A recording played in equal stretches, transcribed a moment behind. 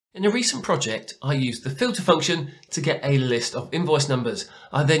In a recent project, I used the filter function to get a list of invoice numbers.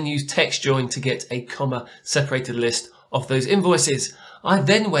 I then used TEXTJOIN to get a comma separated list of those invoices. I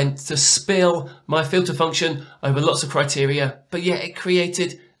then went to spill my filter function over lots of criteria, but yet it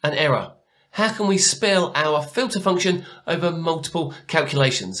created an error. How can we spill our filter function over multiple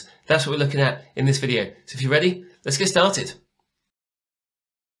calculations? That's what we're looking at in this video. So if you're ready, let's get started.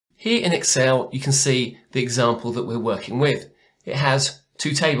 Here in Excel, you can see the example that we're working with. It has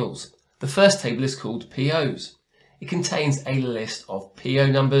two tables. The first table is called POs. It contains a list of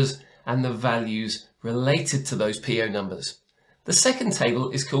PO numbers and the values related to those PO numbers. The second table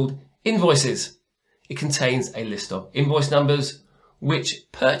is called invoices. It contains a list of invoice numbers, which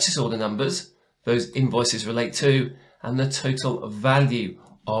purchase order numbers those invoices relate to, and the total value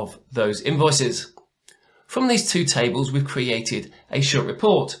of those invoices. From these two tables, we've created a short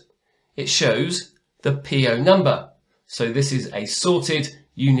report. It shows the PO number. So this is a sorted,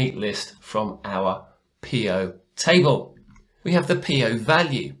 unique list from our PO table. We have the PO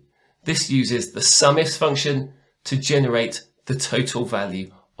value. This uses the SUMIFS function to generate the total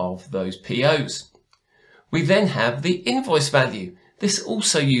value of those POs. We then have the invoice value. This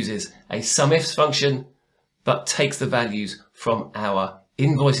also uses a SUMIFS function, but takes the values from our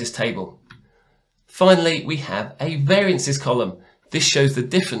invoices table. Finally, we have a variances column. This shows the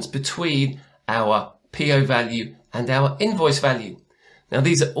difference between our PO value and our invoice value. Now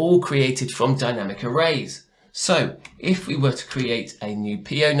these are all created from dynamic arrays. So if we were to create a new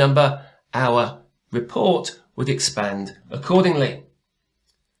PO number, our report would expand accordingly.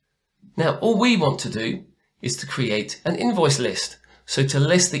 Now all we want to do is to create an invoice list. So to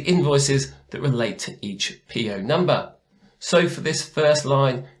list the invoices that relate to each PO number. So for this first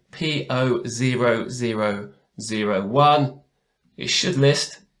line, PO0001, it should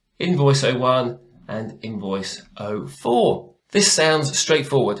list invoice 01 and invoice 04. This sounds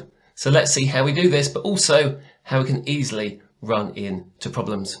straightforward. So let's see how we do this, but also how we can easily run into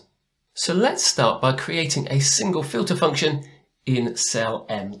problems. So let's start by creating a single filter function in cell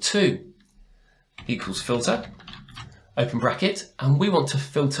M2. Equals filter, open bracket, and we want to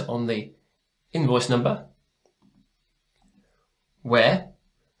filter on the invoice number where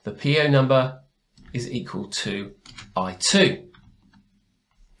the PO number is equal to I2.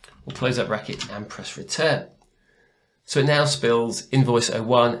 We'll close that bracket and press return. So it now spills invoice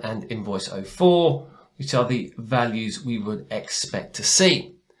 01 and invoice 04, which are the values we would expect to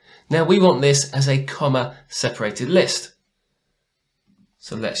see. Now we want this as a comma separated list.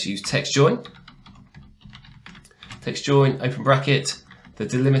 So let's use TEXTJOIN. TEXTJOIN, open bracket, the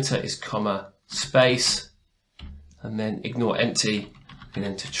delimiter is comma space, and then ignore empty and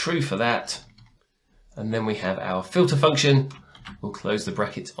enter true for that. And then we have our filter function. We'll close the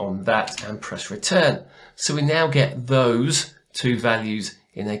bracket on that and press return. So we now get those two values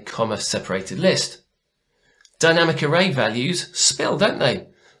in a comma separated list. Dynamic array values spill, don't they?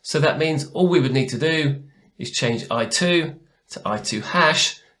 So that means all we would need to do is change I2 to I2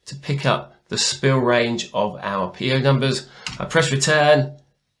 hash to pick up the spill range of our PO numbers. I press return.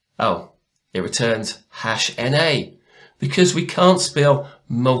 Oh, it returns hash NA because we can't spill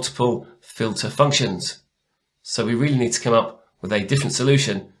multiple filter functions. So we really need to come up with a different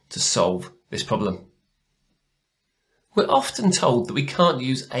solution to solve this problem. We're often told that we can't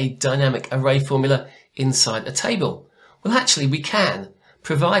use a dynamic array formula inside a table. Well, actually we can,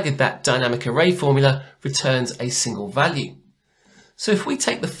 provided that dynamic array formula returns a single value. So if we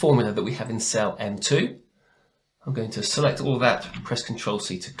take the formula that we have in cell M2, I'm going to select all of that, press Ctrl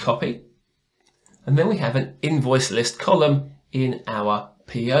C to copy, and then we have an invoice list column in our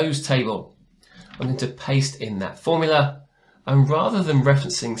POs table. I'm going to paste in that formula, and rather than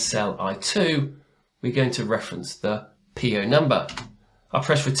referencing cell I2, we're going to reference the PO number. I'll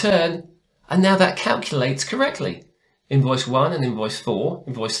press return, and now that calculates correctly. Invoice 1 and invoice 4,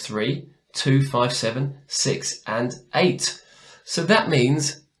 invoice 3, 2, 5, 7, 6, and 8. So that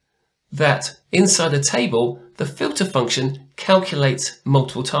means that inside a table, the filter function calculates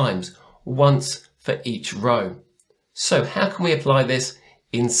multiple times, once for each row. So how can we apply this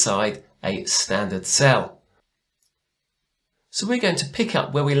inside a standard cell? So we're going to pick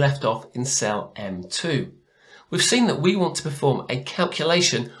up where we left off in cell M2. We've seen that we want to perform a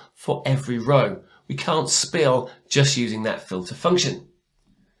calculation for every row. We can't spill just using that filter function,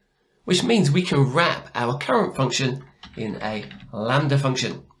 which means we can wrap our current function in a LAMBDA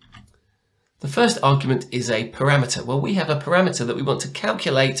function. The first argument is a parameter. Well, we have a parameter that we want to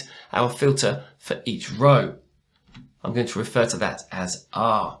calculate our filter for each row. I'm going to refer to that as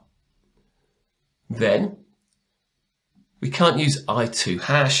R. Then we can't use I2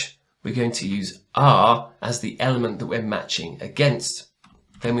 hash. We're going to use R as the element that we're matching against.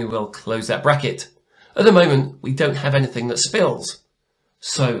 then we will close that bracket. At the moment, we don't have anything that spills.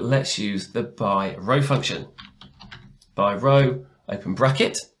 So let's use the BYROW function. BYROW, open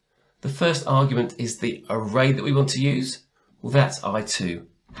bracket. The first argument is the array that we want to use. Well, that's I2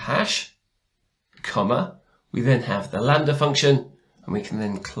 hash, comma. We then have the lambda function, and we can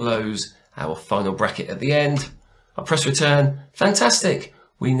then close our final bracket at the end. I press return. Fantastic.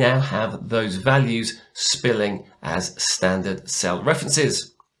 We now have those values spilling as standard cell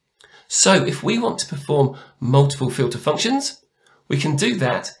references. So if we want to perform multiple filter functions, we can do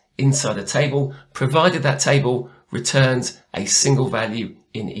that inside a table, provided that table returns a single value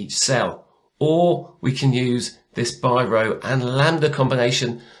in each cell. Or we can use this BYROW and LAMBDA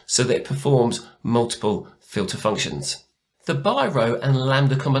combination so that it performs multiple filter functions. The BYROW and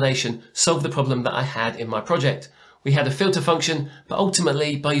LAMBDA combination solved the problem that I had in my project. We had a filter function, but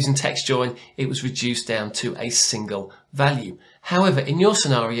ultimately by using TEXTJOIN, it was reduced down to a single value. However, in your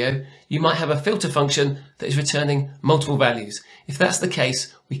scenario, you might have a filter function that is returning multiple values. If that's the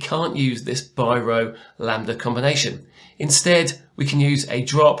case, we can't use this BYROW LAMBDA combination. Instead, we can use a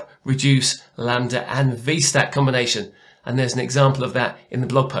drop, reduce, lambda and VStack combination. And there's an example of that in the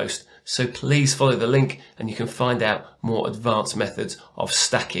blog post. So please follow the link and you can find out more advanced methods of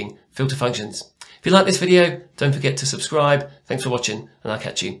stacking filter functions. If you like this video, don't forget to subscribe. Thanks for watching, and I'll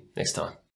catch you next time.